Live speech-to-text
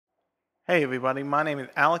Hey everybody, my name is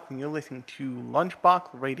Alex and you're listening to Lunchbox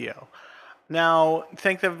Radio. Now,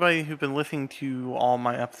 thanks everybody who's been listening to all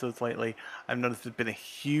my episodes lately. I've noticed there's been a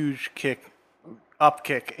huge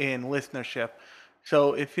upkick in listenership.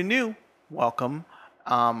 So if you're new, welcome.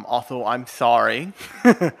 Also, I'm sorry.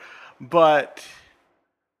 But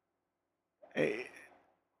eh,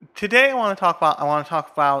 today I want to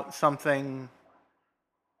talk about something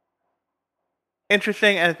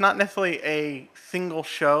interesting, and it's not necessarily a single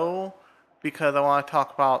show because I want to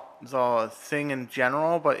talk about the thing in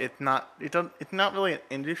general, but it's not really an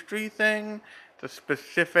industry thing. It's a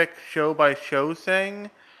specific show by show thing.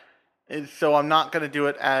 So I'm not gonna do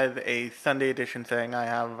it as a Sunday edition thing. I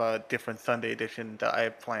have a different Sunday edition that I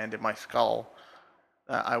have planned in my skull.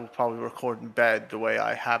 I will probably record in bed the way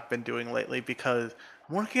I have been doing lately because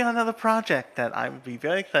I'm working on another project that I would be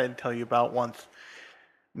very excited to tell you about once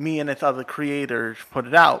me and its other creators put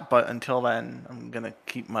it out, but until then, I'm gonna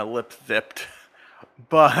keep my lips zipped.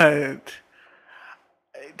 But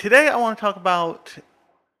today, I want to talk about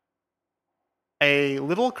a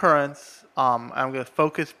little occurrence. I'm gonna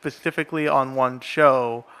focus specifically on one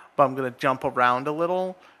show, but I'm gonna jump around a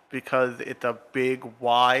little because it's a big,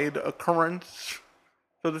 wide occurrence,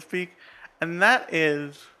 so to speak, and that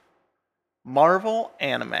is Marvel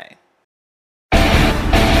anime.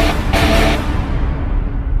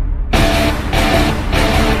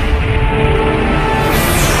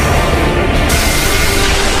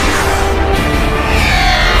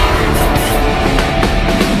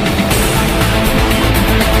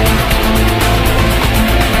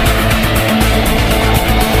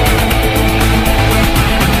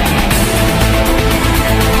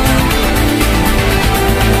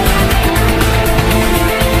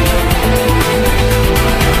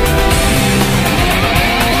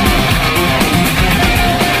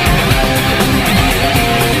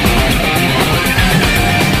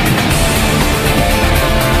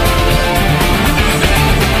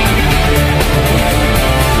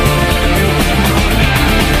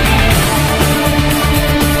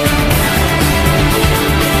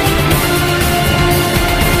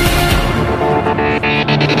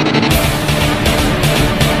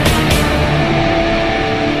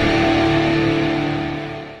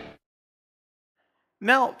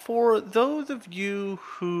 Now, for those of you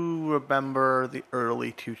who remember the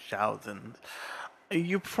early 2000s,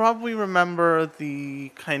 you probably remember the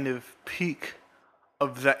kind of peak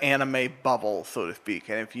of the anime bubble, so to speak.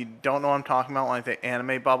 And if you don't know what I'm talking about when I say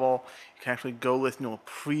anime bubble, you can actually go listen to a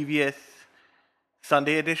previous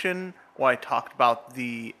Sunday edition where I talked about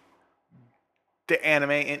the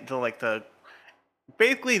anime into like the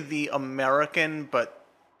basically the American but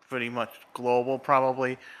pretty much global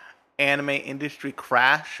probably anime industry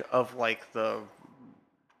crash of like the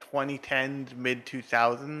 2010s, mid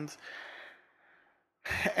 2000s.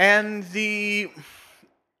 And the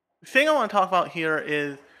thing I want to talk about here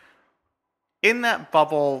is in that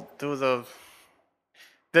bubble, there was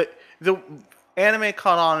the anime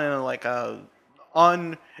caught on in like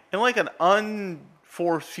un in like an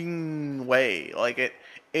unforeseen way. Like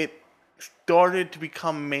it started to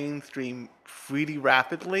become mainstream pretty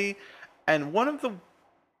rapidly, and one of the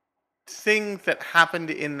things that happened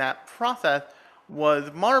in that process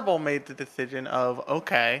was Marvel made the decision of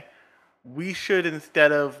okay, we should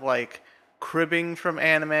instead of like cribbing from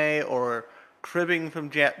anime or cribbing from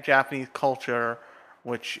Japanese culture,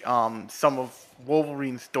 which some of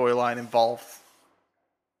Wolverine's storyline involves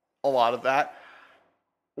a lot of that,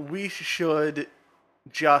 we should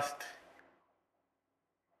just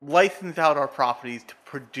license out our properties to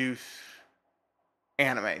produce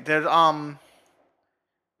anime. There's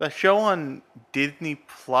the show on Disney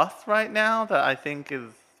Plus right now that I think is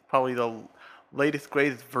probably the latest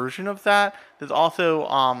greatest version of that. There's also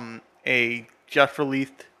a just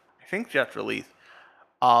released, I think just released,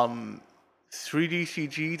 um 3D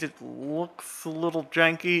CG that looks a little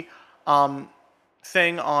janky um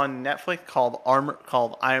thing on Netflix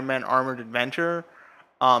called Iron Man Armored Adventure.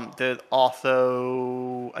 There's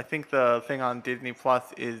also I think the thing on Disney Plus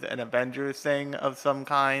is an Avengers thing of some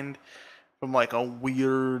kind from like a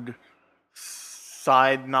weird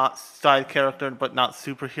not side character but not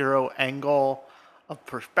superhero angle of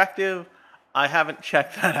perspective. I haven't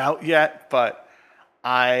checked that out yet, but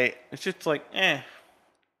it's just like eh.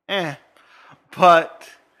 But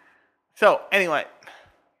so anyway,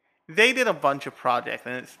 they did a bunch of projects,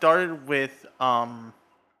 and it started with I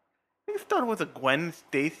think it started with a Gwen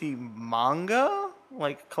Stacy manga,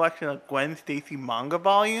 like collection of Gwen Stacy manga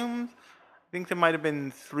volumes. I think there might have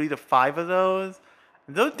been 3 to 5 of those.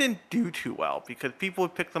 Those didn't do too well because people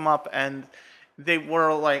would pick them up and they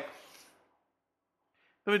were like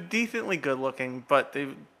they were decently good looking, but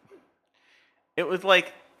it was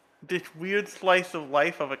like this weird slice of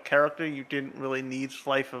life of a character you didn't really need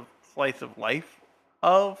slice of life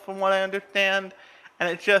of, from what I understand. And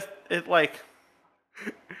it's like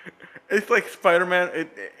Spider-Man.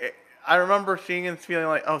 I remember seeing and feeling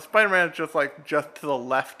like, oh, Spider-Man is just to the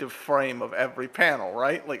left of frame of every panel,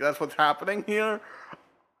 right? Like that's what's happening here.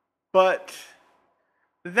 But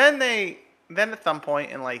then then at some point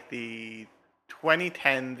in like the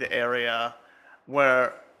 2010s area,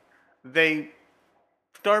 where they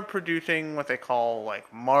started producing what they call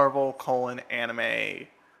like Marvel anime.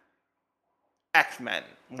 X-Men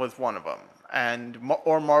was one of them, and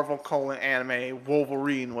or Marvel anime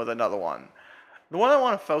Wolverine was another one. The one I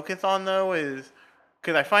want to focus on though is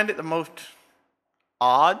because I find it the most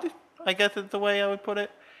odd, I guess is the way I would put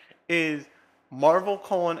it, is Marvel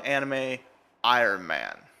anime Iron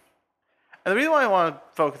Man. And the reason why I want to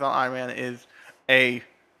focus on Iron Man is a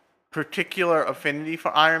particular affinity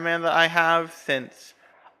for Iron Man that I have, since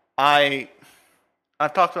I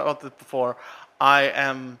I've talked about this before. I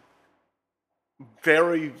am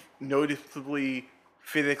very noticeably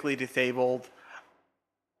physically disabled,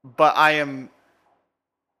 but I am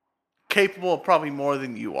capable of probably more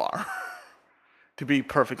than you are, to be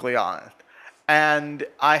perfectly honest. And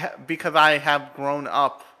because I've grown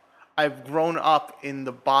up in in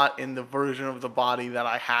the version of the body that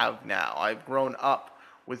I have now. I've grown up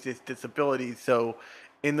with this disability, so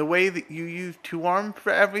in the way that you use two arms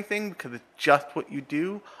for everything, because it's just what you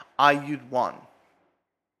do, I use one.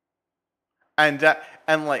 And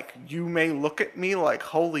like you may look at me like,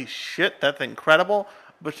 holy shit, that's incredible,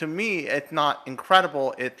 but to me it's not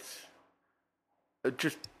incredible. It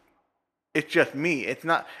just it's just me. It's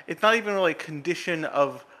not even really a condition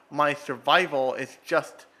of my survival. It's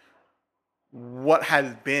just what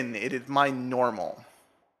has been. It is my normal.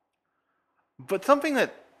 But something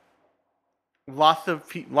that lots of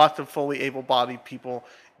fully able-bodied people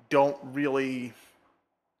don't really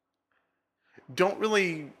don't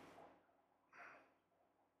really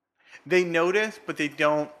they notice, but they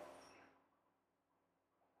don't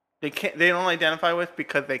identify with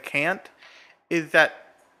because they can't, is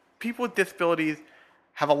that people with disabilities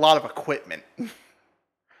have a lot of equipment.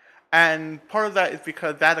 And part of that is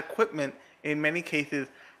because that equipment, in many cases,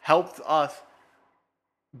 helps us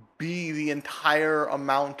be the entire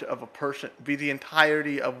amount of a person, be the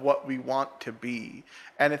entirety of what we want to be.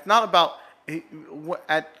 And it's not about,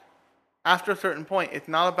 at after a certain point, it's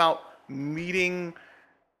not about meeting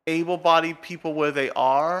able-bodied people where they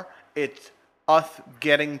are. It's us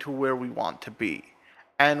getting to where we want to be.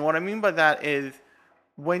 And what I mean by that is,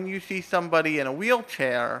 when you see somebody in a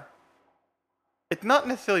wheelchair, it's not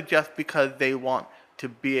necessarily just because they want to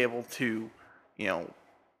be able to, you know,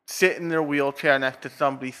 sit in their wheelchair next to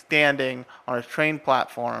somebody standing on a train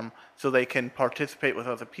platform so they can participate with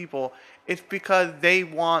other people. It's because they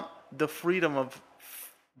want the freedom of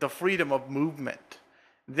movement.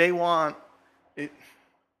 They want it.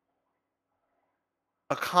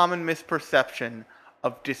 A common misperception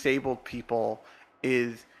of disabled people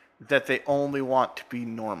is that they only want to be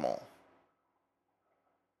normal.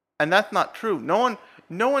 And that's not true. No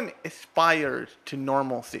one aspires to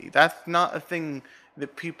normalcy. That's not a thing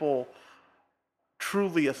that people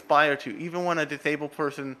truly aspire to. Even when a disabled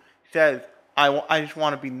person says, I just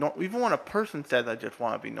want to be normal, even when a person says, I just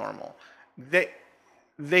want to be normal,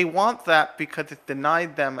 they want that because it's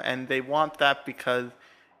denied them, and they want that because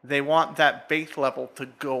they want that base level to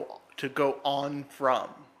go on from.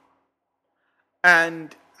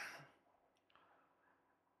 And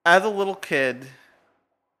as a little kid,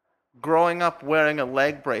 growing up wearing a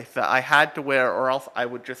leg brace that I had to wear, or else I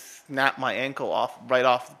would just snap my ankle right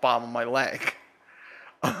off the bottom of my leg.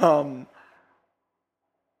 Um,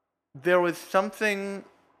 there was something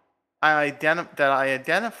that I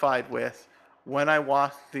identified with when I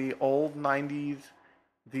watched the old '90s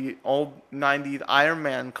Iron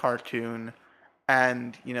Man cartoon,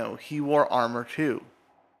 and he wore armor too.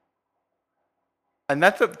 And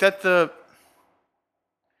that's a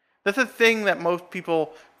thing that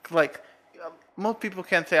like. Most people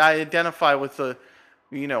can't say I identify with the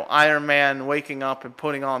Iron Man waking up and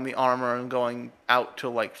putting on the armor and going out to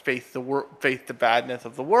like face the badness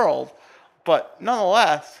of the world, but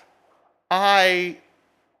nonetheless, I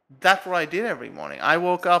that's what I did every morning. I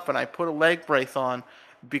woke up and I put a leg brace on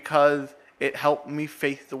because it helped me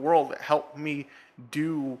face the world. It helped me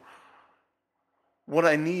do what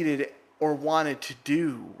I needed or wanted to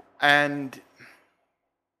do. And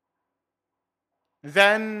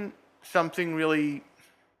then something really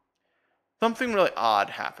odd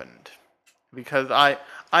happened, because I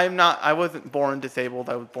wasn't born disabled.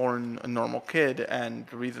 I was born a normal kid, and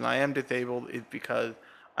the reason I am disabled is because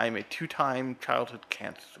I am a 2-time childhood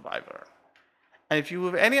cancer survivor. And if you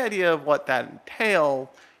have any idea of what that entails,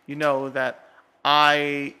 you know that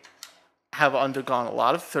I have undergone a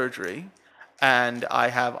lot of surgery, and I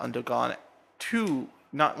have undergone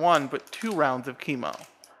not one, but 2 rounds of chemo.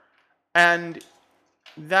 And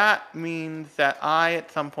that means that I,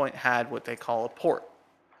 at some point, had what they call a port.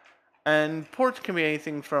 And ports can be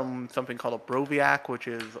anything from something called a Broviac, which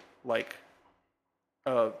is like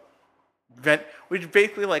a vent, which is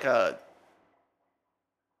basically like a,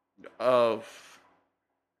 a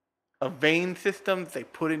vein system that they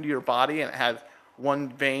put into your body, and it has one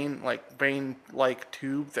vein-like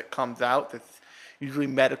tube that comes out that's usually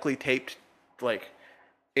medically taped, like,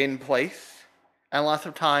 in place. And lots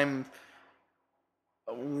of times,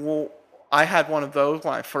 well, I had one of those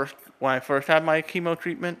when I first had my chemo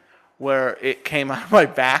treatment, where it came out of my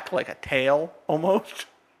back like a tail almost,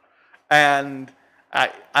 and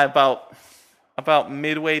I about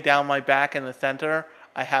midway down my back in the center,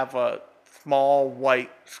 I have a small white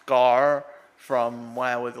scar from when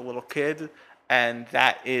I was a little kid, and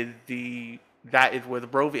that is where the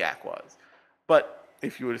Broviac was. But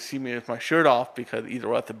if you were to see me with my shirt off, because either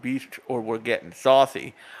we're at the beach or we're getting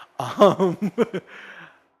saucy, um,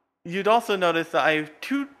 you'd also notice that I have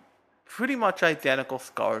 2 pretty much identical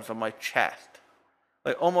scars on my chest.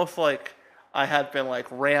 Like, almost like I had been, like,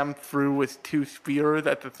 rammed through with 2 spears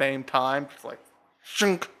at the same time, just like,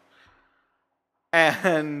 shunk.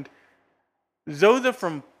 And those are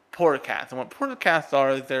from portacasts. And what portacasts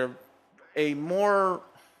are is a more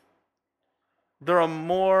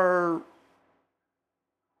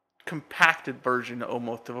compacted version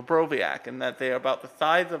almost of a Broviac, in that they are about the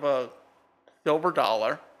size of a silver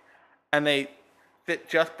dollar, and they fit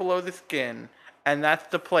just below the skin, and that's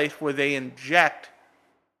the place where they inject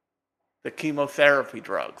the chemotherapy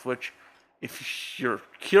drugs, which, if you're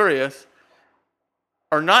curious,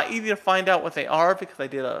 are not easy to find out what they are, because I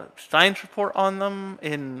did a science report on them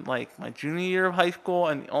in like my junior year of high school,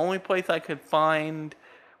 and the only place I could find,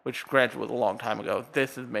 which granted was a long time ago,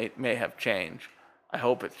 may have changed. I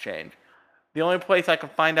hope it's changed. The only place I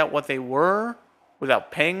could find out what they were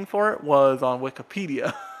without paying for it was on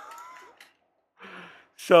Wikipedia.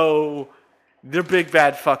 So they're big,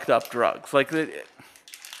 bad, fucked up drugs. Like,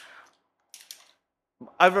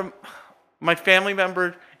 my family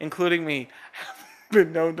members, including me, have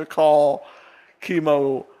been known to call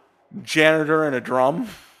chemo janitor in a drum,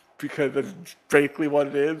 because it's basically what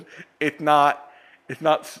it is. It's not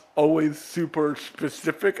always super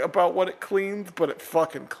specific about what it cleans, but it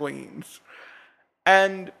fucking cleans.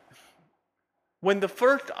 And when the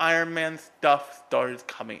first Iron Man stuff started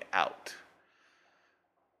coming out,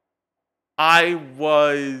 I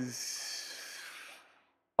was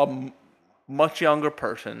a much younger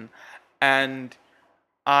person, and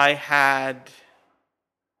I had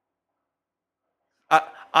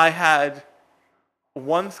I had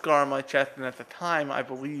one scar on my chest, and at the time, I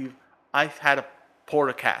believe I had a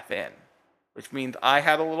portacath in, which means I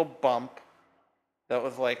had a little bump that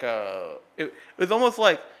was like it was almost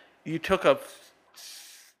like you took a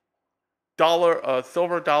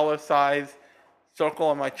silver dollar size circle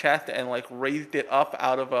on my chest and like raised it up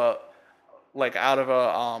out of a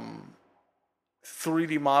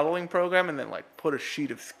 3D modeling program, and then like put a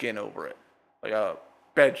sheet of skin over it, like a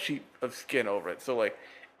bed sheet of skin over it. So like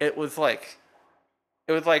it was like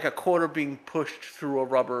a quarter being pushed through a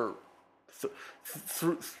rubber,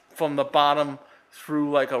 through from the bottom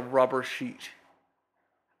through like a rubber sheet.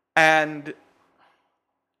 And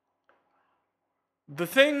the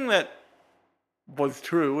thing that was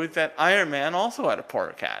true is that Iron Man also had a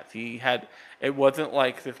portacath. It wasn't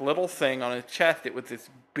like this little thing on his chest, it was this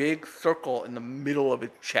big circle in the middle of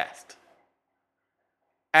his chest.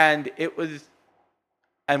 And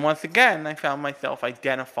once again, I found myself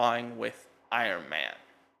identifying with Iron Man.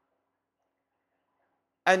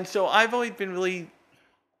 And so I've always really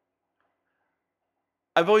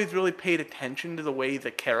paid attention to the way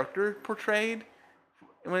the character portrayed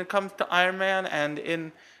when it comes to Iron Man. And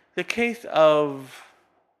in the case of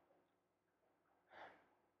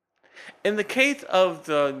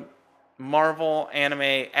the Marvel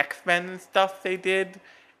anime X-Men stuff they did,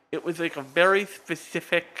 it was like a very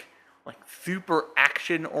specific, like super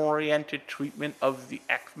action-oriented treatment of the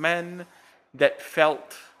X-Men that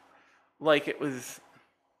felt like it was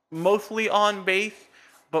mostly on base,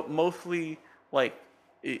 but mostly like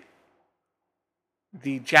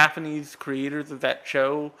the Japanese creators of that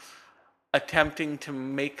show attempting to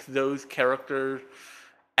make those characters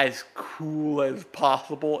as cool as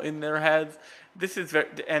possible in their heads.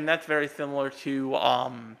 And that's very similar to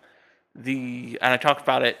and I talked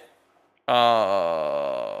about it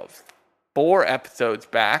 4 episodes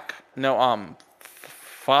back. No,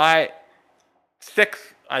 6,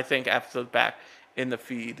 I think, episodes back in the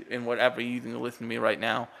feed, in whatever you're using to listen to me right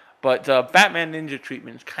now. But Batman Ninja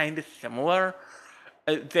treatment is kind of similar.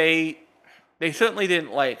 They certainly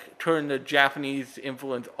didn't like turn the Japanese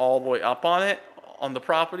influence all the way up on it, on the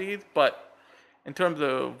properties, but in terms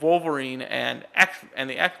of Wolverine and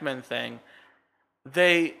the X-Men thing,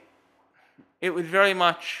 they it was very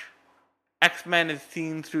much X-Men is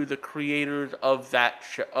seen through the creators of that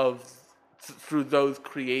through those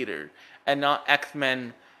creators, and not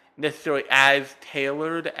X-Men necessarily as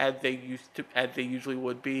tailored as they usually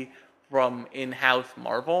would be from in-house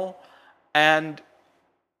Marvel. And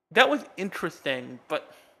that was interesting,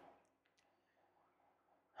 but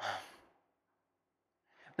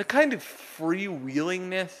the kind of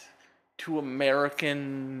freewheelingness to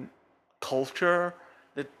American culture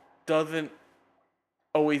that doesn't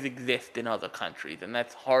always exist in other countries, and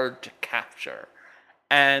that's hard to capture.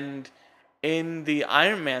 And in the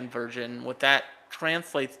Iron Man version, what that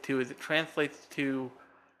translates to is it translates to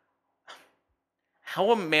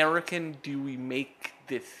how American do we make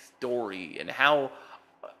this story, and how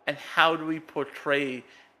do we portray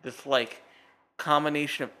this like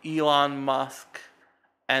combination of Elon Musk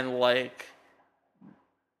and like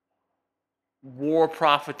war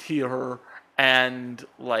profiteer and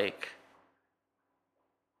like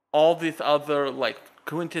all this other like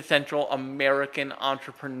quintessential American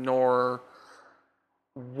entrepreneur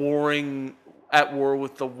warring at war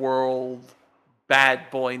with the world bad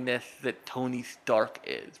boyness that Tony Stark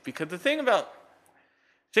is. Because the thing about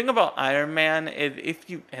Iron Man is, if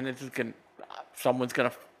you, and this is gonna, someone's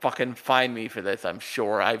gonna fucking find me for this, I'm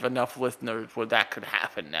sure. I have enough listeners where that could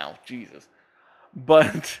happen now. Jesus.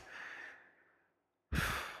 But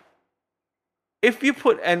if you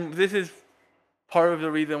put, and this is part of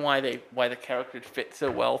the reason why the characters fit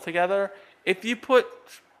so well together, if you put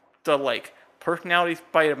the like personality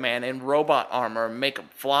Spider-Man in robot armor and make him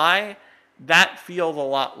fly, that feels a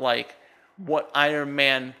lot like what Iron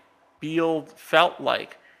Man felt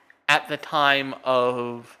like at the time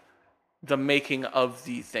of the making of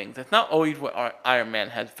these things. It's not always what Iron Man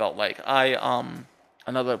has felt like.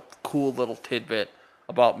 Another cool little tidbit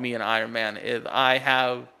about me and Iron Man is I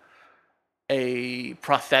have a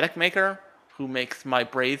prosthetic maker who makes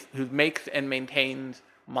who makes and maintains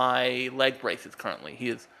my leg braces currently. He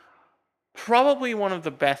is probably one of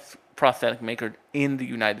the best prosthetic makers in the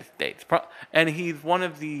United States. And he's one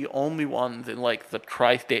of the only ones in like the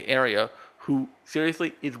tri-state area who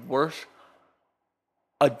seriously is worth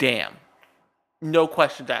a damn. No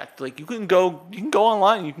questions asked. Like you can go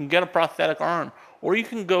online, you can get a prosthetic arm, or you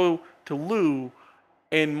can go to Lou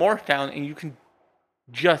in Morristown and you can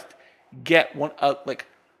just get one like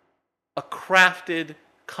a crafted,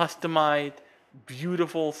 customized,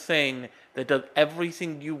 beautiful thing that does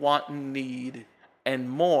everything you want and need and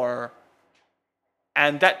more.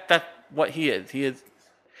 And that's what he is. He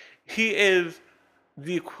is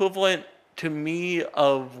the equivalent to me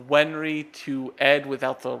of Wenry to Ed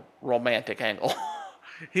without the romantic angle.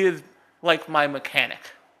 He is like my mechanic,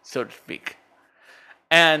 so to speak.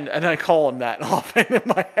 And I call him that often in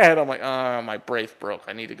my head. I'm like, oh, my brace broke.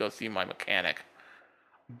 I need to go see my mechanic.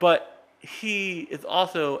 But he is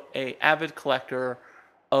also an avid collector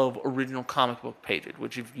of original comic book pages,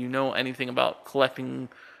 which if you know anything about collecting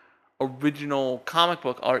original comic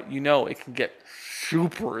book art, you know it can get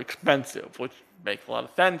super expensive, which makes a lot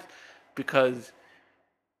of sense because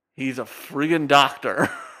he's a friggin' doctor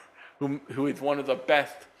who is one of the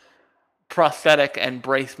best prosthetic and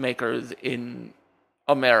brace makers in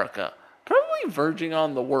America. Probably verging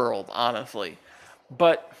on the world, honestly.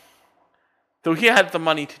 But so he had the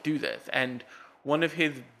money to do this, and one of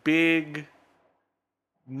his big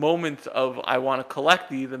moments of I want to collect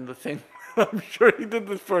these, and the thing I'm sure he did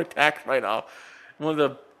this for a tax write-off. One of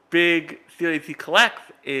the big series he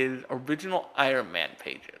collects is original Iron Man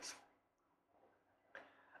pages.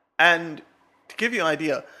 And to give you an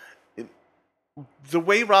idea, the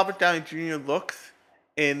way Robert Downey Jr. looks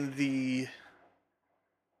in the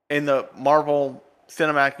Marvel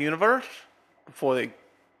Cinematic Universe before they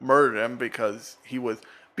murdered him because it was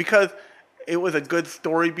a good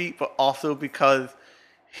story beat, but also because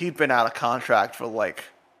he'd been out of contract for like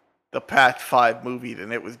the past 5 movies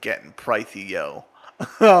and it was getting pricey, yo.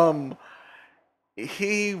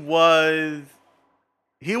 His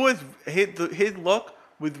look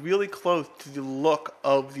was really close to the look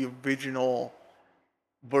of the original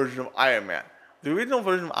version of Iron Man. The original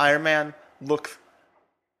version of Iron Man looks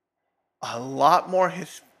a lot more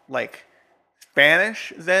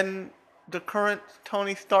Spanish than the current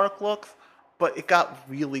Tony Stark looks, but it got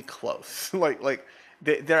really close. like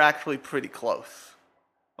they're actually pretty close.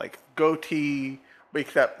 Like goatee,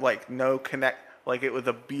 except like no connect. Like it was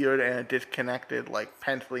a beard and a disconnected like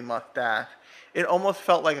pencily mustache. It almost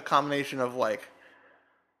felt like a combination of like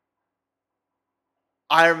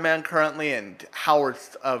Iron Man currently and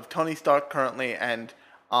Tony Stark currently and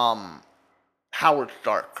um Howard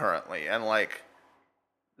Stark currently, and like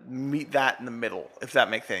meet that in the middle, if that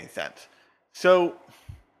makes any sense. So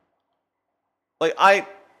like I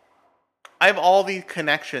have all these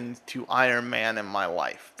connections to Iron Man in my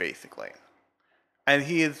life, basically. And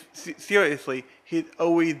he is, seriously, he's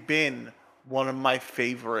always been one of my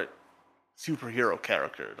favorite superhero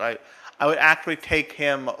characters. I would actually take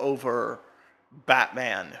him over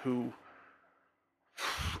Batman, who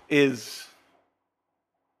is.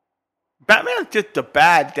 Batman's just a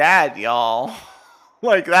bad dad, y'all.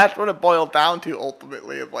 Like, that's what it boils down to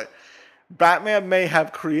ultimately. It's like, Batman may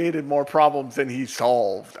have created more problems than he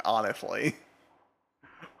solved, honestly.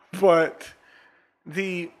 But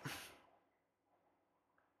the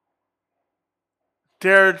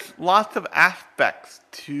there's lots of aspects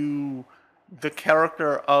to the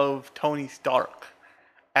character of Tony Stark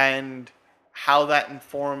and how that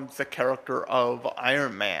informs the character of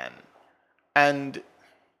Iron Man. And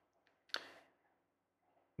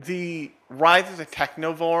the rise of the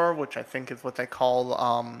Technovore, which I think is what they call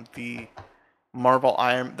the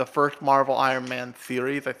first Marvel Iron Man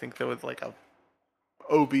series. I think there was like a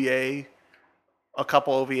OVA, a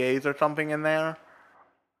couple OVAs or something in there.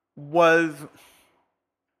 Was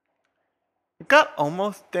it got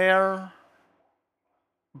almost there,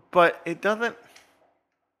 but it doesn't.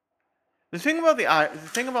 The thing about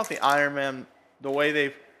the Iron Man, the way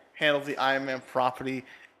they've handled the Iron Man property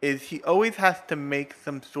is he always has to make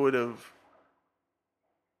some sort of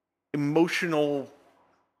emotional,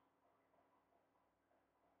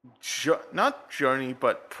 not journey,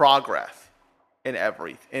 but progress in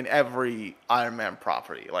every Iron Man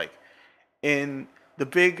property. Like in the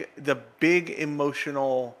big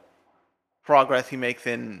emotional progress he makes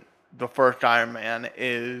in the first Iron Man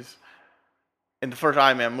is in the first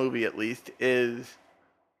Iron Man movie at least is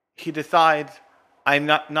he decides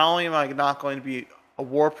not only am I not going to be a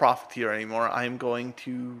war profiteer anymore,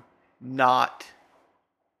 not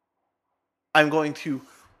I'm going to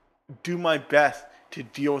do my best to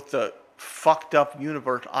deal with the fucked up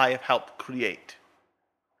universe I have helped create.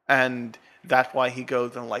 And that's why he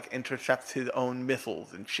goes and like intercepts his own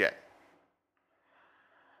missiles and shit.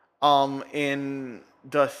 In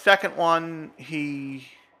the second one, in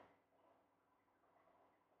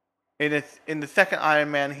the second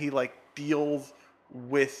Iron Man, he like deals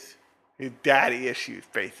with his daddy issues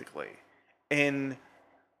basically. In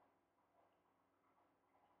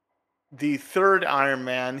the third Iron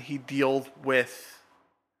Man, he deals with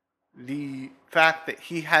the fact that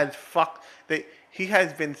he has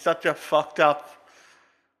been such a fucked up,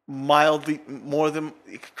 mildly more than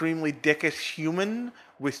extremely dickish human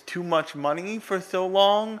with too much money for so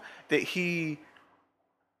long that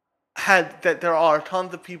there are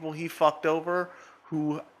tons of people he fucked over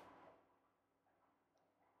who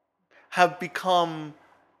have become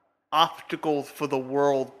obstacles for the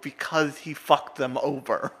world because he fucked them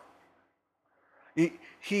over.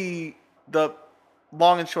 The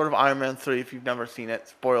long and short of Iron Man 3, if you've never seen it,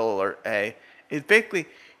 spoiler alert A, is basically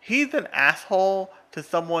he's an asshole to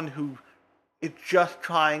someone who is just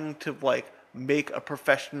trying to like make a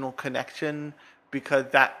professional connection because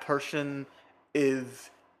that person is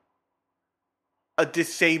a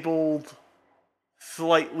disabled,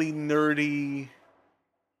 slightly nerdy,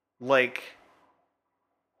 like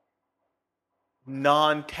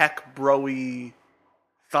non-tech broy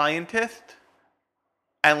scientist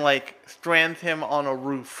and like strands him on a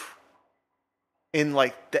roof in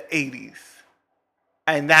like the 80s.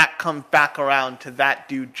 And that comes back around to that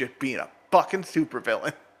dude just being a fucking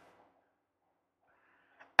supervillain.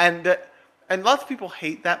 And lots of people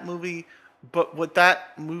hate that movie, but what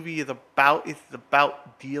that movie is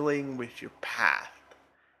about dealing with your past.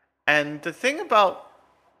 And the thing about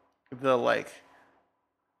the like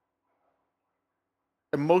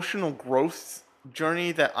emotional growth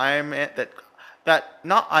journey that Iron Man that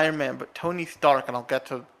not Iron Man but Tony Stark, and I'll get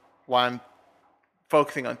to why I'm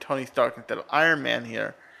focusing on Tony Stark instead of Iron Man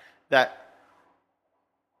here, that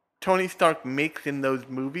Tony Stark makes in those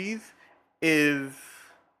movies is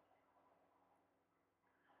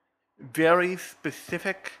very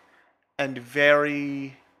specific and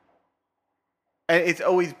it's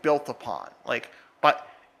always built upon. Like, but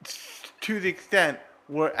to the extent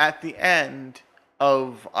we're at the end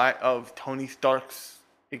of Tony Stark's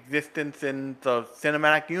existence in the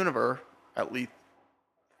cinematic universe, at least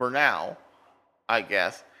for now, I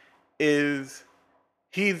guess, is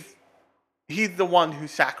he's he's the one who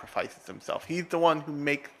sacrifices himself. He's the one who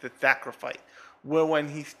makes the sacrifice. Where when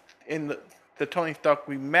he's in the Tony Stark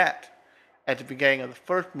we met at the beginning of the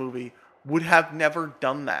first movie would have never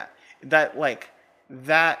done that.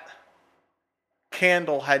 That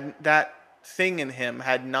candle had that thing in him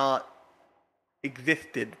had not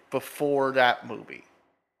existed before that movie.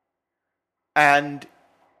 And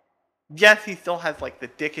yes, he still has like the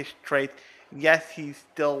dickish traits. Yes, he's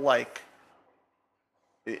still like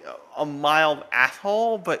a mild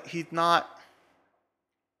asshole, but he's not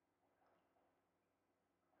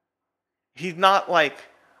like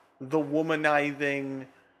the womanizing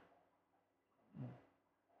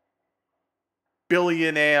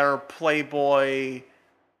billionaire playboy,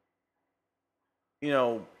 you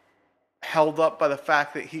know, held up by the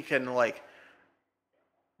fact that he can like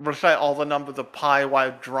recite all the numbers of pi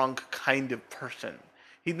while drunk kind of person.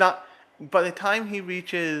 He's not. By the time you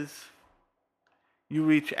reach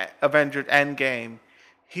Avengers Endgame,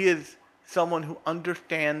 he is someone who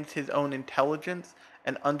understands his own intelligence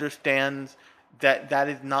and understands that that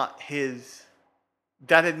is not his.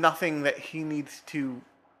 That is nothing that he needs to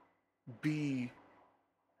be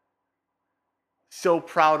so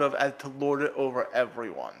proud of as to lord it over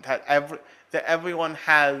everyone. That everyone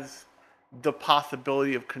has the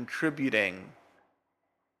possibility of contributing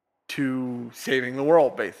to saving the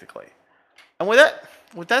world, basically. And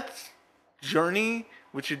with that journey,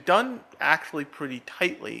 which is done actually pretty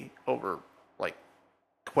tightly over like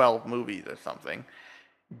 12 movies or something,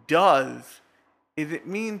 does is it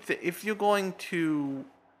means that if you're going to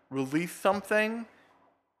release something,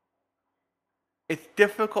 it's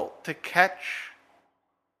difficult to catch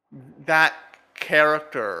that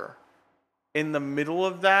character in the middle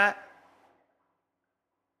of that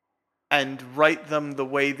and write them the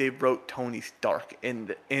way they wrote Tony Stark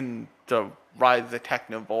in the Rise of the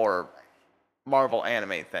Technovore Marvel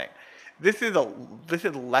anime thing. This is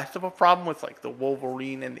less of a problem with like the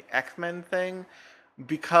Wolverine and the X-Men thing,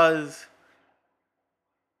 because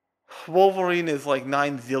Wolverine is like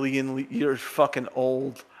 9 zillion years fucking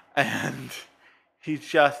old, and he's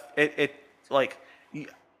just it like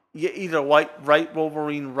you either write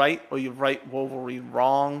Wolverine right or you write Wolverine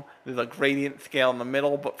wrong. There's a gradient scale in the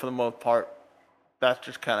middle, but for the most part, that's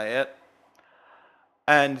just kind of it.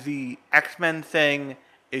 And the X-Men thing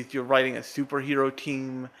is you're writing a superhero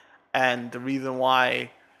team, and the reason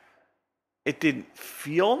why it didn't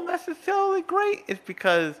feel necessarily great is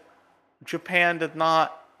because Japan does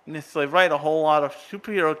not necessarily write a whole lot of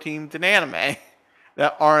superhero teams in anime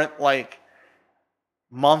that aren't like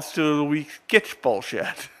Monster of the Week sketch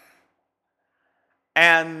bullshit.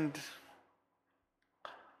 And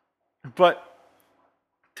but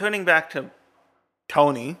turning back to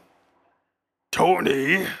Tony,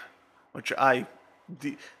 which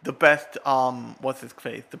the best what's his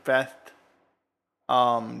face, the best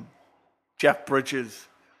um Jeff Bridges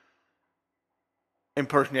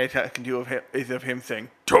impersonation I can do of him is of him saying,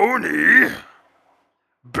 "Tony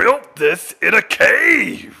built this in a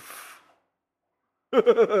cave."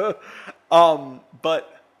 But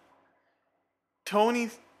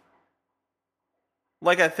Tony's,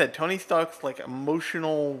 like I said, Tony Stark's like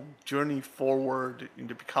emotional journey forward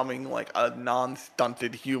into becoming like a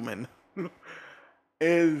non-stunted human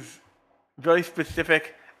is very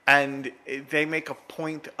specific, and they make a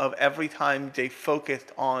point of every time they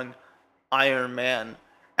focused on Iron Man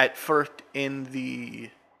at first in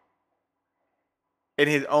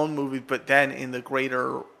his own movies, but then in the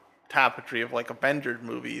greater tapestry of like Avengers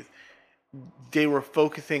movies, they were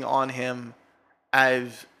focusing on him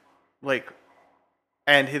as like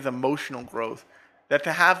and his emotional growth. That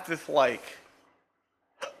to have this like,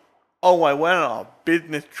 oh, I went on a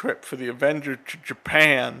business trip for the Avengers to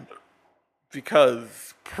Japan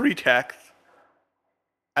because pretext,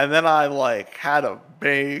 and then I like had a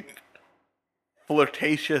big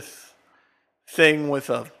flirtatious thing with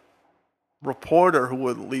a reporter who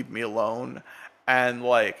wouldn't leave me alone, and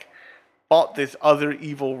like bought this other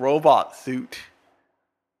evil robot suit.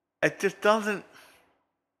 It just doesn't.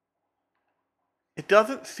 It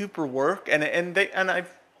doesn't super work,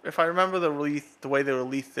 if I remember the way they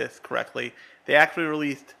released this correctly, they actually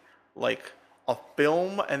released like a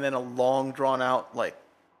film and then a long drawn out like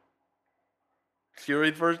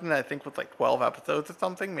series version that I think was like 12 episodes or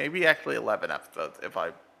something, maybe actually 11 episodes if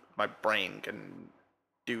my brain can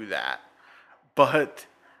do that. But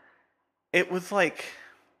it was like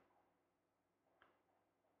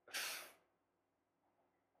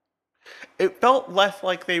it felt less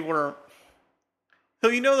like they were. So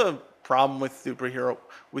you know the problem with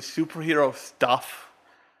superhero stuff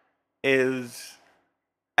is,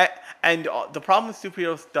 and the problem with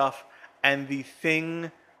superhero stuff And the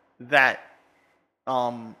thing that,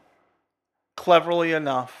 cleverly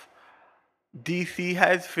enough, DC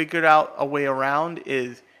has figured out a way around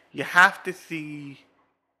is you have to see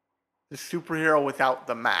the superhero without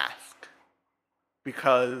the mask.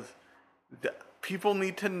 Because the, people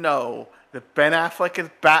need to know that Ben Affleck is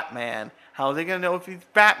Batman. How are they going to know if he's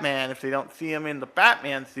Batman if they don't see him in the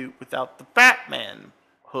Batman suit without the Batman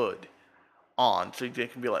hood on? So they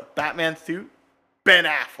can be like, Batman suit, Ben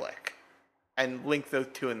Affleck, and link those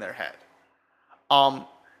two in their head.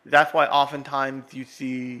 That's why oftentimes you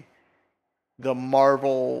see the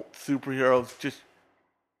Marvel superheroes just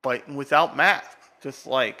fighting without masks. Just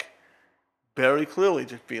like, very clearly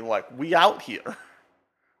just being like, we out here.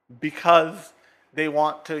 Because they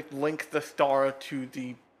want to link the star to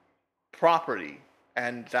the property,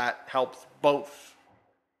 and that helps both.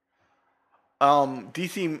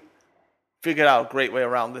 DC figured out a great way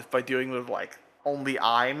around this by doing with like only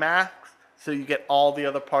eye masks, so you get all the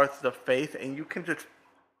other parts of the face, and you can just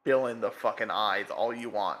fill in the fucking eyes all you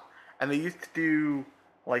want. And they used to do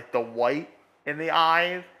like the white in the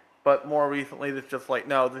eyes, but more recently it's just like,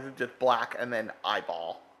 no, this is just black and then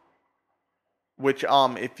eyeball. Which,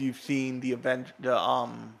 if you've seen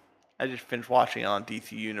I just finished watching it on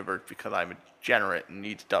DC Universe because I'm a degenerate and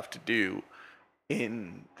need stuff to do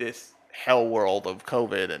in this hell world of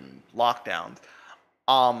COVID and lockdowns.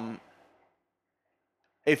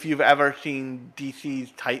 If you've ever seen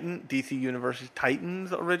DC Universe's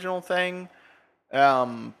Titans original thing,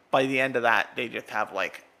 by the end of that, they just have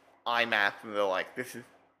like eye masks and they're like, this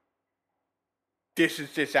is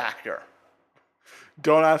this actor.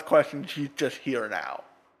 Don't ask questions, he's just here now.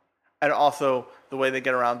 And also, the way they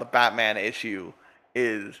get around the Batman issue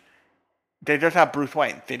is they just have Bruce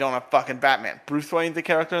Wayne. They don't have fucking Batman. Bruce Wayne's the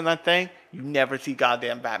character in that thing. You never see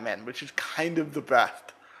goddamn Batman, which is kind of the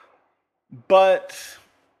best. But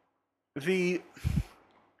the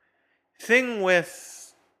thing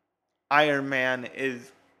with Iron Man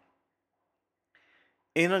is,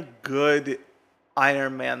 in a good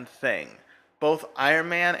Iron Man thing, both Iron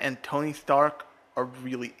Man and Tony Stark are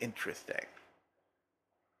really interesting.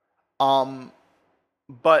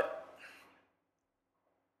 But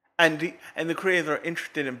the creators are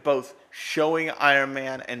interested in both showing Iron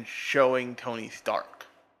Man and showing Tony Stark.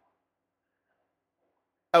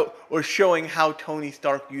 Oh, or showing how Tony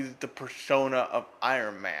Stark uses the persona of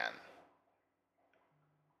Iron Man.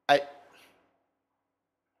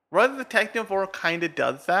 Rise of the Technovore kind of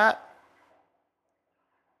does that,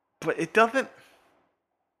 but it doesn't.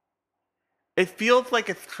 It feels like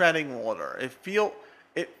it's treading water. It feels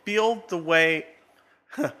the way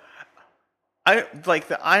like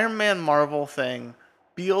the Iron Man Marvel thing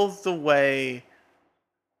feels the way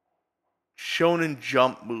Shonen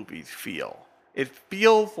Jump movies feel. It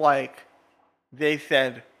feels like they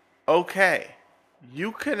said, okay,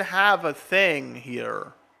 you can have a thing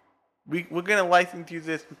here. We're going to license you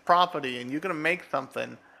this property and you're going to make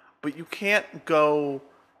something, but you can't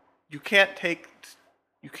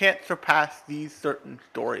surpass these certain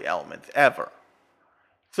story elements ever.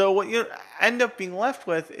 So what you end up being left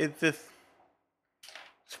with is this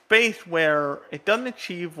space where it doesn't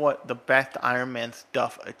achieve what the best Iron Man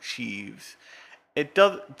stuff achieves. It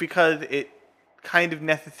does, because it kind of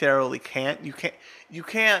necessarily can't. You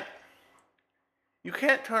can't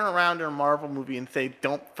turn around in a Marvel movie and say,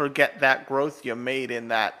 don't forget that growth you made in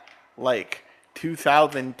that, like,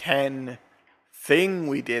 2010 thing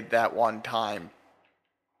we did that one time,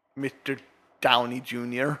 Mr. Downey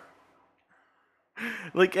Jr.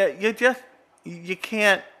 Like, you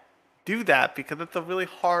can't do that because it's a really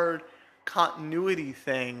hard continuity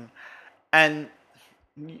thing, and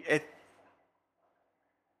it's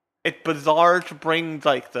bizarre to bring,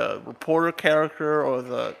 like, the reporter character or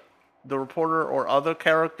the reporter or other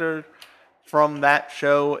characters from that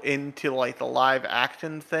show into, like, the live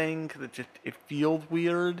action thing, because it feels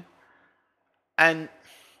weird. And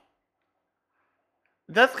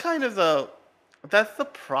that's kind of that's the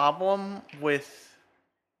problem with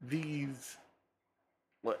these.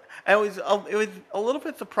 And it was a little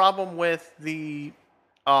bit the problem with the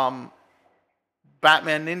Batman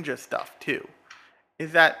Ninja stuff too,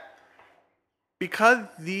 is that because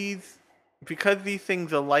these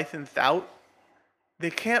things are licensed out, they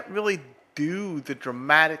can't really do the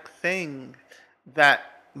dramatic thing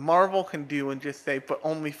that Marvel can do and just say, but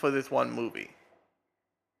only for this one movie.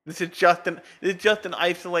 This is just an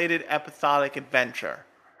isolated episodic adventure,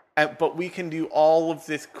 but we can do all of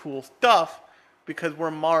this cool stuff because we're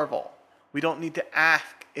Marvel. We don't need to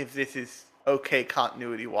ask if this is okay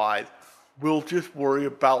continuity wise. We'll just worry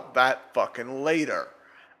about that fucking later.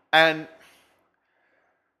 And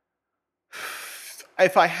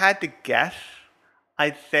if I had to guess,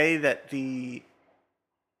 I'd say that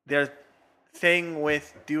their thing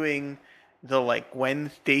with doing the like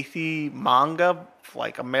Gwen Stacy manga,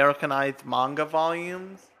 like Americanized manga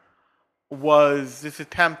volumes, was this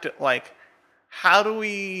attempt at like how do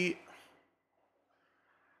we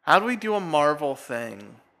how do we do a Marvel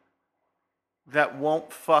thing that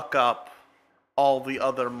won't fuck up all the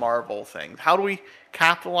other Marvel things? How do we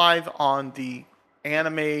capitalize on the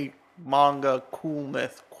anime manga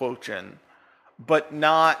coolness quotient, but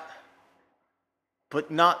not but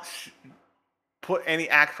not put any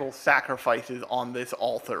actual sacrifices on this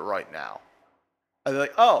altar right now? And they're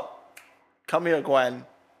like, oh, come here, Gwen.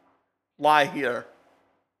 Lie here.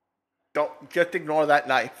 Don't just ignore that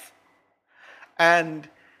knife. And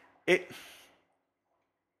it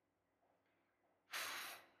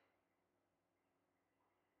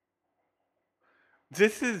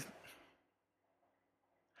this is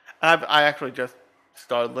I actually just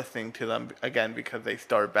started listening to them again because they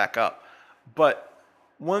started back up. But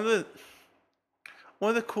one of the one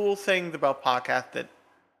of the cool things about podcasts that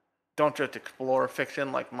don't just explore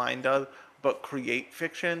fiction like mine does, but create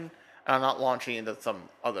fiction. And I'm not launching into some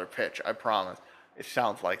other pitch, I promise. It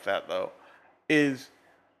sounds like that though. Is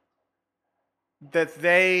that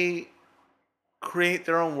they create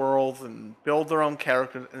their own worlds and build their own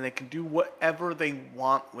characters, and they can do whatever they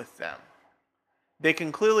want with them. They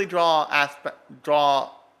can clearly draw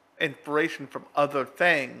inspiration from other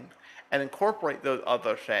things and incorporate those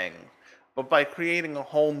other things. But by creating a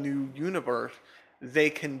whole new universe, they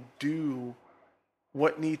can do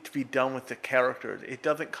what needs to be done with the characters. It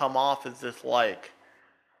doesn't come off as this like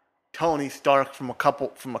Tony Stark from a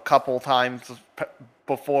couple times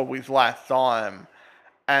before we last saw him,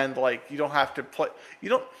 and like you don't have to play. You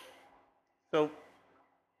don't. So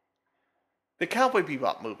the Cowboy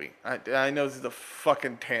Bebop movie. I know this is a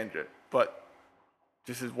fucking tangent, but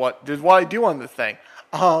this is what I do on this thing.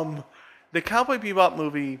 The Cowboy Bebop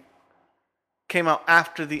movie came out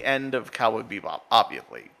after the end of Cowboy Bebop.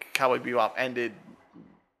 Obviously, Cowboy Bebop ended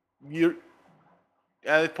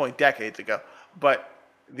at this point decades ago, but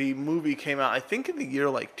the movie came out I think in the year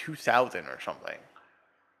like 2000 or something.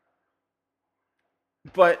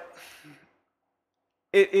 But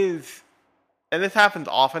it is, and this happens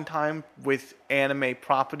oftentimes with anime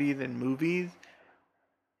properties and movies,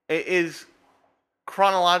 it is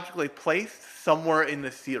chronologically placed somewhere in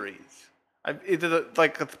the series. It's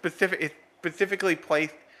specifically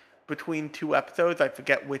placed between two episodes. I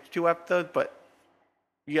forget which two episodes, but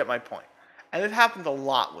you get my point. And it happens a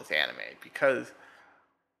lot with anime because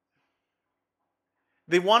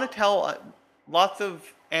they want to tell lots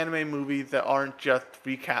of anime movies that aren't just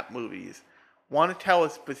recap movies want to tell a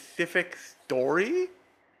specific story,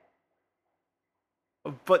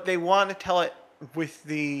 but they want to tell it with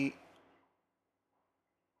the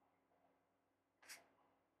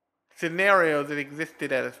scenario that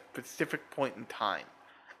existed at a specific point in time.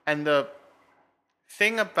 And the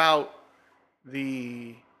thing about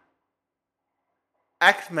the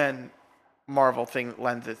X-Men Marvel thing that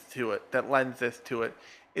lends this to it,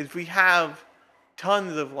 is we have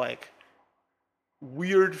tons of like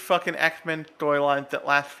weird fucking X-Men storylines that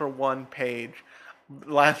last for one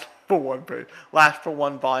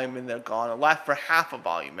volume and they're gone, or last for half a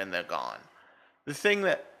volume and they're gone. The thing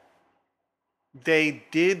that they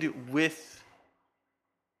did with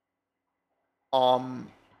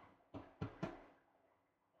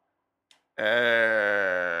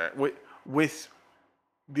with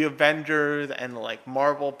the Avengers and like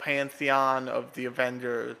Marvel pantheon of the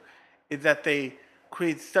Avengers is that they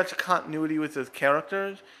create such continuity with those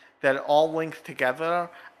characters that it all links together,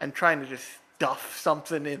 and trying to just stuff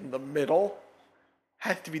something in the middle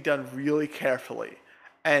has to be done really carefully.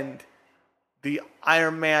 And the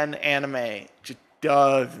Iron Man anime just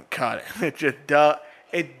doesn't cut it.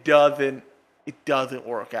 It doesn't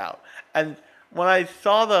work out. And when I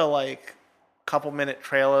saw the like couple minute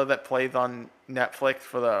trailer that plays on Netflix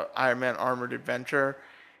for the Iron Man Armored Adventure,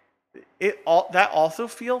 that also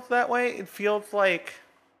feels that way. It feels like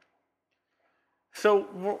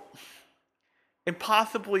and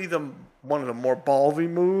possibly one of the more ballsy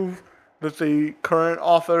moves that the current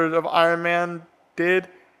authors of Iron Man did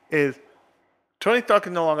is Tony Stark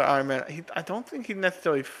is no longer Iron Man. I don't think he's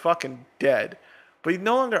necessarily fucking dead, but he's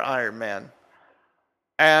no longer Iron Man.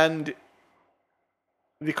 And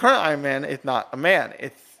the current Iron Man is not a man.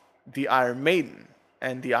 It's the Iron Maiden.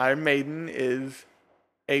 And the Iron Maiden is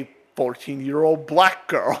a 14-year-old black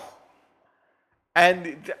girl.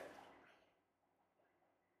 And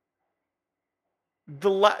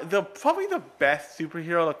probably the best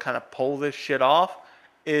superhero to kind of pull this shit off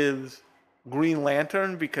is Green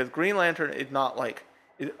Lantern, because Green Lantern is not like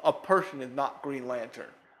A person is not Green Lantern.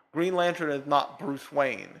 Green Lantern is not Bruce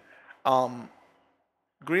Wayne. Um,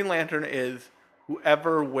 Green Lantern is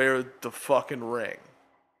whoever wears the fucking ring.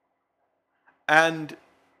 And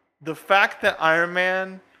the fact that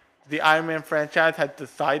the Iron Man franchise, has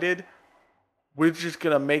decided we're just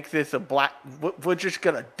gonna make this we're just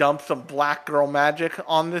gonna dump some black girl magic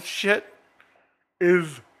on this shit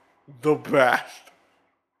is the best.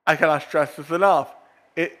 I cannot stress this enough.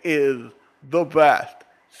 It is the best.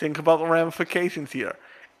 Think about the ramifications here.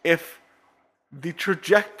 If the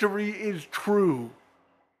trajectory is true,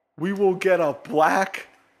 we will get a black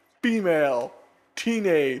female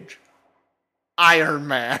teenage Iron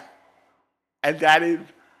Man. And that is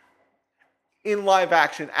in live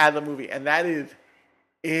action as a movie. And that is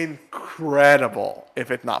incredible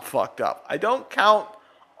if it's not fucked up. I don't count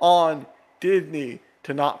on Disney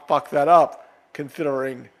to not fuck that up,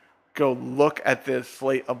 considering go look at this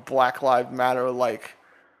slate of Black Lives Matter like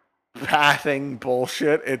passing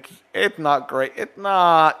bullshit. It's not great. It's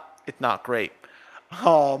not great.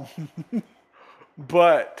 Um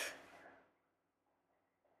but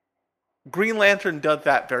Green Lantern does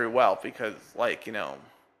that very well because, like,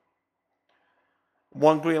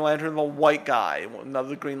 one Green Lantern the white guy,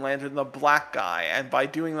 another Green Lantern the black guy, and by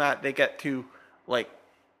doing that like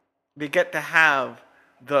they get to have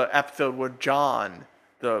the episode where John,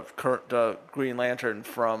 the Green Lantern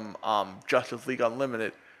from Justice League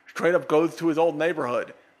Unlimited, straight up goes to his old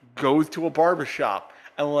neighborhood, goes to a barbershop,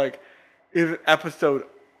 and like is an episode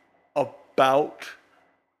about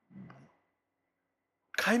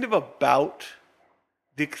about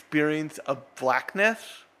the experience of blackness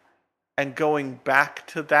and going back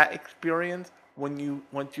to that experience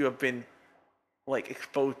once you have been like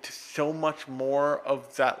exposed to so much more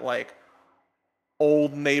of that like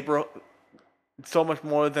old neighborhood, so much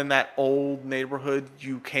more than that old neighborhood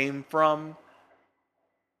you came from.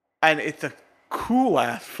 And it's a cool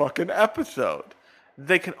ass fucking episode.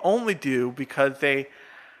 They can only do because they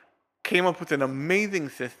came up with an amazing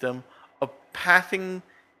system of passing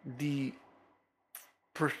the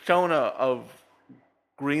persona of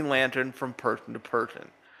Green Lantern from person to person.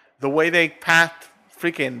 The way they passed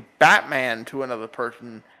freaking Batman to another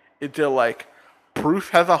person is they're like, Bruce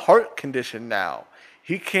has a heart condition now.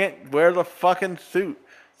 He can't wear the fucking suit,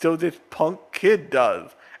 so this punk kid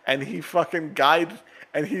does. And he fucking guides,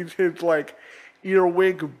 and he's his like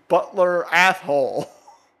earwig butler asshole.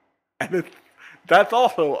 And that's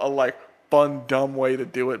also a like fun, dumb way to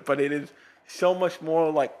do it, but it is so much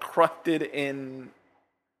more like crusted in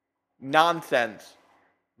nonsense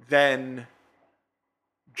than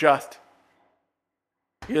just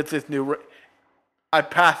here's this new I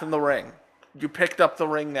passed in the ring. You picked up the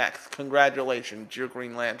ring next. Congratulations, you're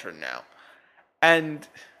Green Lantern now. And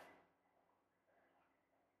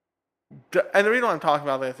the reason why I'm talking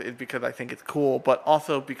about this is because I think it's cool, but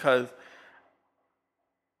also because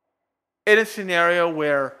in a scenario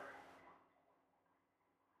where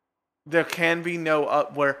there can be no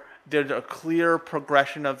where there's a clear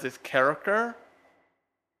progression of this character,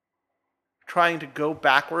 trying to go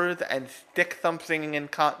backwards and stick something in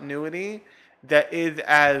continuity that is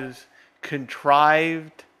as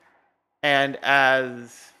contrived and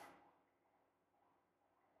as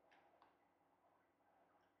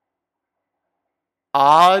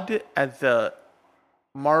odd as the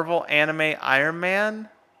Marvel anime Iron Man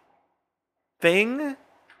thing,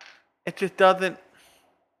 it just doesn't.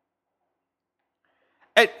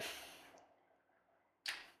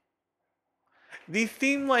 These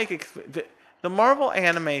seem like the Marvel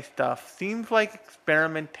anime stuff seems like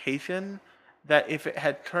experimentation that if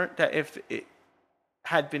it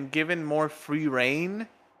had been given more free reign,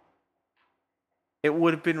 it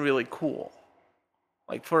would have been really cool.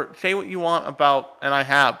 Like, say what you want about, and I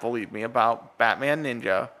have, believe me, about Batman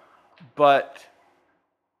Ninja, but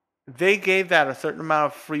they gave that a certain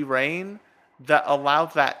amount of free reign that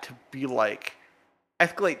allows that to be like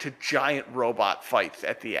escalate to giant robot fights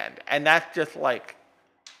at the end, and that's just like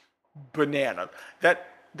bananas.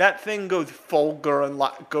 That thing goes full Gurren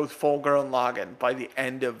Lagann by the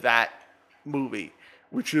end of that movie,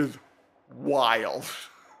 which is wild.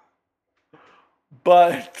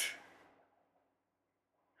 But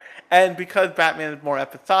and because Batman is more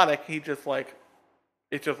episodic, it's just like,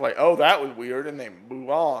 oh, that was weird, and they move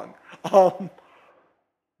on.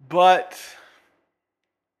 But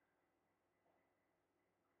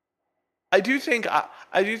I do think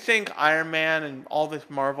Iron Man and all this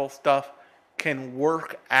Marvel stuff can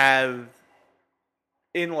work as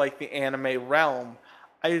in like the anime realm.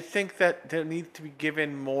 I think that there needs to be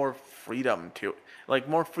given more freedom to it. Like,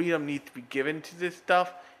 more freedom needs to be given to this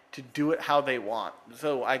stuff to do it how they want.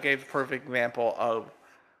 So I gave a perfect example of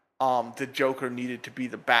the Joker needed to be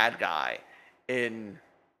the bad guy in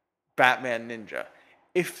Batman Ninja.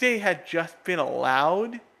 If they had just been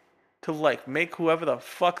allowed to like make whoever the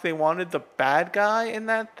fuck they wanted the bad guy in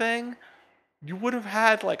that thing, you would have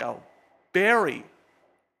had like a very,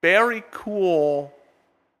 very cool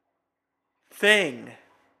thing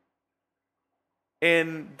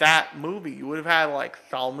in that movie. You would have had like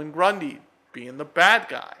Solomon Grundy being the bad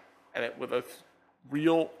guy, and it was a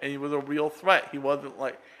real threat. He wasn't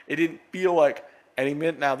like, it didn't feel like any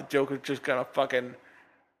minute now the Joker's just gonna fucking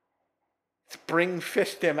spring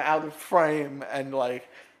fist him out of frame and like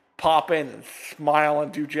pop in and smile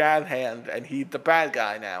and do jazz hands, and he's the bad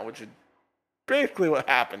guy now, which is basically what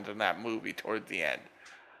happens in that movie towards the end.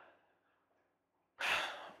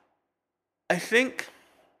 I think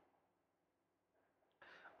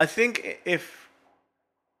if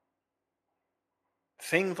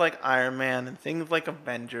things like Iron Man and things like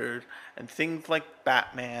Avengers and things like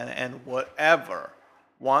Batman and whatever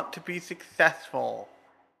want to be successful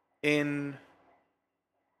in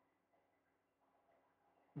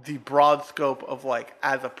the broad scope of like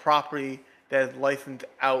as a property that is licensed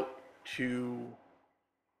out to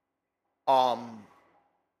um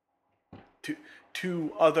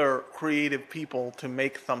to other creative people to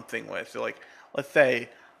make something with. So like, let's say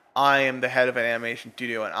I am the head of an animation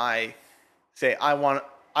studio and I say I want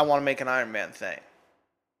to make an Iron Man thing.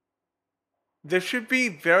 There should be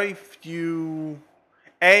very few.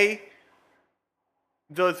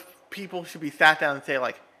 Those people should be sat down and say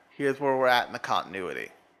like, here's where we're at in the continuity.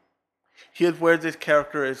 Here's where this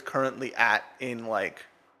character is currently at in like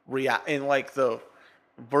the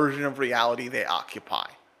version of reality they occupy.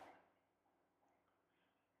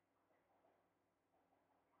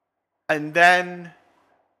 And then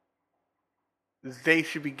they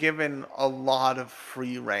should be given a lot of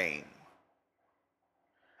free reign.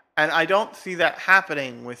 And I don't see that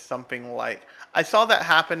happening with something like, I saw that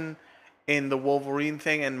happen in the Wolverine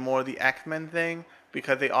thing and more the X-Men thing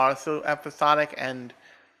because they are so episodic, and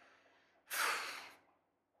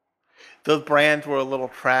those brands were a little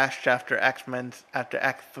trashed after after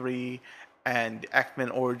X3 and X-Men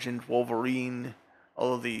Origins Wolverine,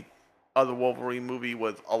 although the other Wolverine movie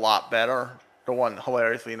was a lot better. The one,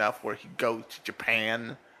 hilariously enough, where he goes to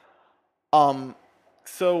Japan.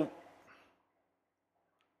 So,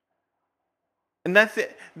 and that's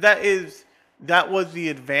it. That was the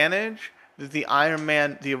advantage that the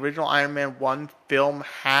original Iron Man 1 film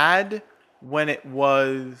had when it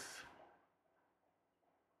was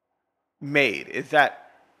made, is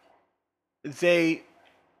that they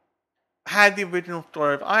had the original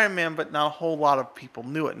story of Iron Man, but not a whole lot of people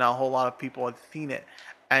knew it. Not a whole lot of people had seen it.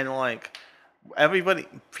 And like,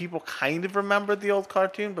 people kind of remembered the old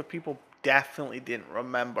cartoon, but people definitely didn't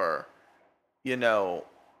remember, the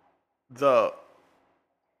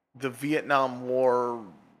Vietnam War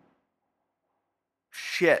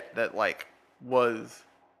shit that like was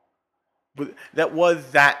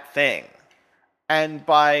that thing. And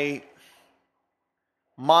by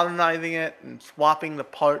modernizing it and swapping the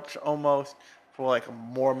parts almost for like the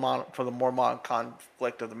more modern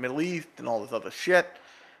conflict of the Middle East and all this other shit,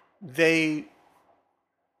 they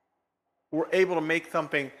were able to make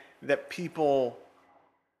something that people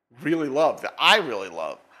really love, that I really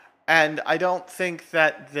love. And I don't think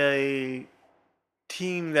that the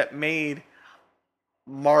team that made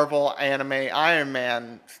Marvel anime Iron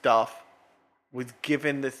Man stuff was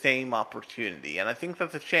given the same opportunity. And I think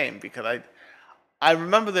that's a shame, because I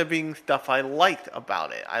remember there being stuff I liked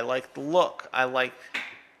about it. I liked the look. I liked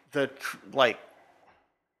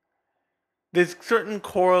there's certain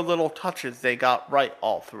core little touches they got right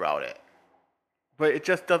all throughout it. But it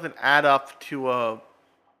just doesn't add up to a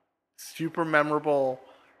super memorable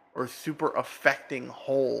or super affecting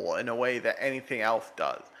whole in a way that anything else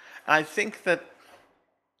does. And I think that,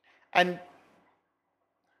 and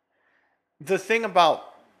the thing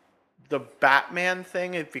about the Batman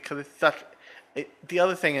thing is because it's the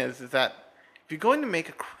other thing is that if you're going to make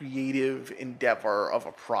a creative endeavor of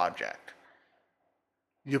a project,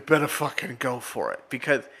 you better fucking go for it.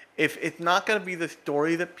 Because if it's not going to be the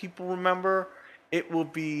story that people remember, it will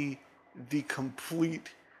be the completely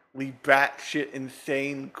batshit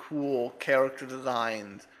insane cool character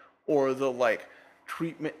designs, or the like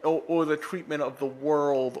treatment, or the treatment of the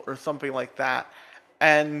world, or something like that.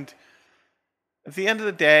 And at the end of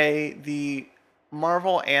the day, the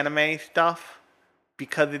Marvel anime stuff,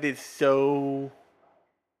 because it is so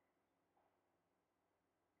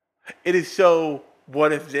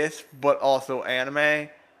what is this, but also anime,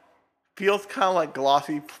 feels kind of like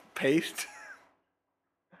glossy paste.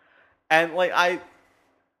 And like I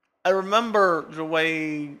remember the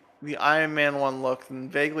way the Iron Man one looks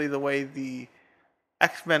and vaguely the way the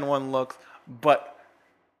X-Men one looks, but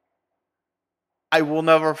I will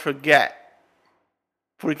never forget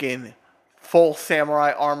freaking full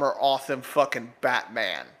samurai armor, awesome fucking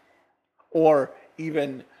Batman, or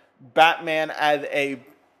even Batman as a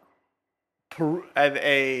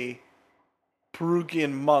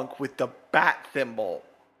Peruvian monk with the bat symbol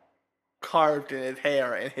carved in his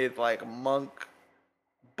hair and his like monk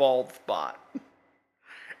bald spot.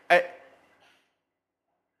 I,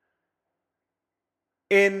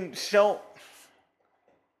 in so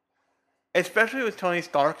especially with Tony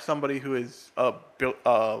Stark, somebody who is a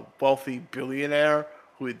wealthy billionaire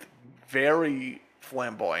who is very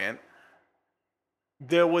flamboyant,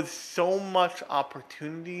 there was so much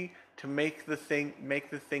opportunity to make the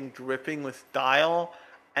thing dripping with style,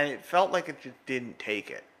 and it felt like it just didn't take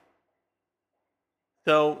it.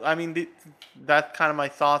 So, I mean, that's kind of my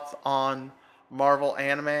thoughts on Marvel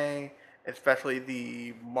anime, especially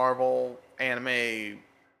the Marvel anime.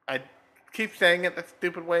 I keep saying it the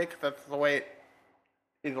stupid way because that's the way it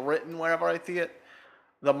is written wherever I see it.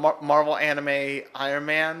 The Marvel anime Iron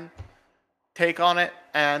Man take on it,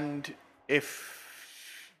 if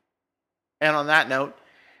and on that note,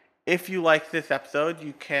 if you like this episode,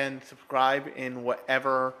 you can subscribe in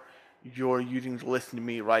whatever you're using to listen to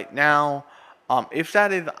me right now. If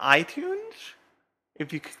that is iTunes,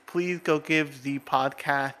 if you could please go give the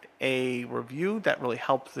podcast a review, that really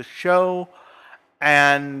helps the show.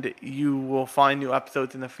 And you will find new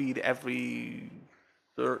episodes in the feed every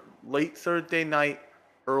late Thursday night,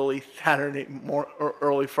 early or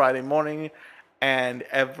early Friday morning, and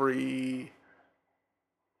every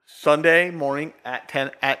Sunday morning at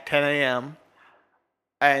 10 a.m.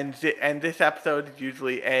 And this episode is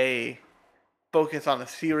usually a focus on a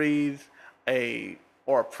series,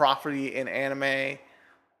 or a property in anime.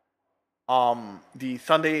 The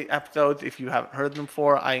Sunday episodes, if you haven't heard them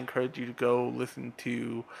before, I encourage you to go listen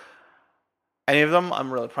to any of them.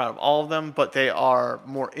 I'm really proud of all of them, but they are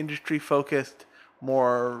more industry focused,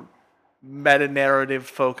 more meta narrative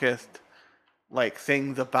focused, like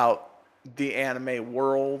things about the anime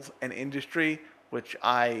world and industry, which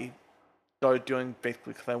I started doing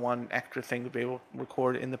basically because I want an extra thing to be able to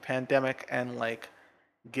record in the pandemic and like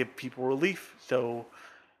give people relief. So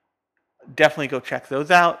definitely go check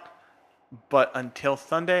those out. But until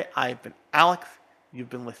Sunday, I've been Alex. You've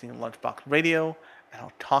been listening to Lunchbox Radio, and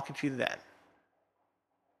I'll talk to you then.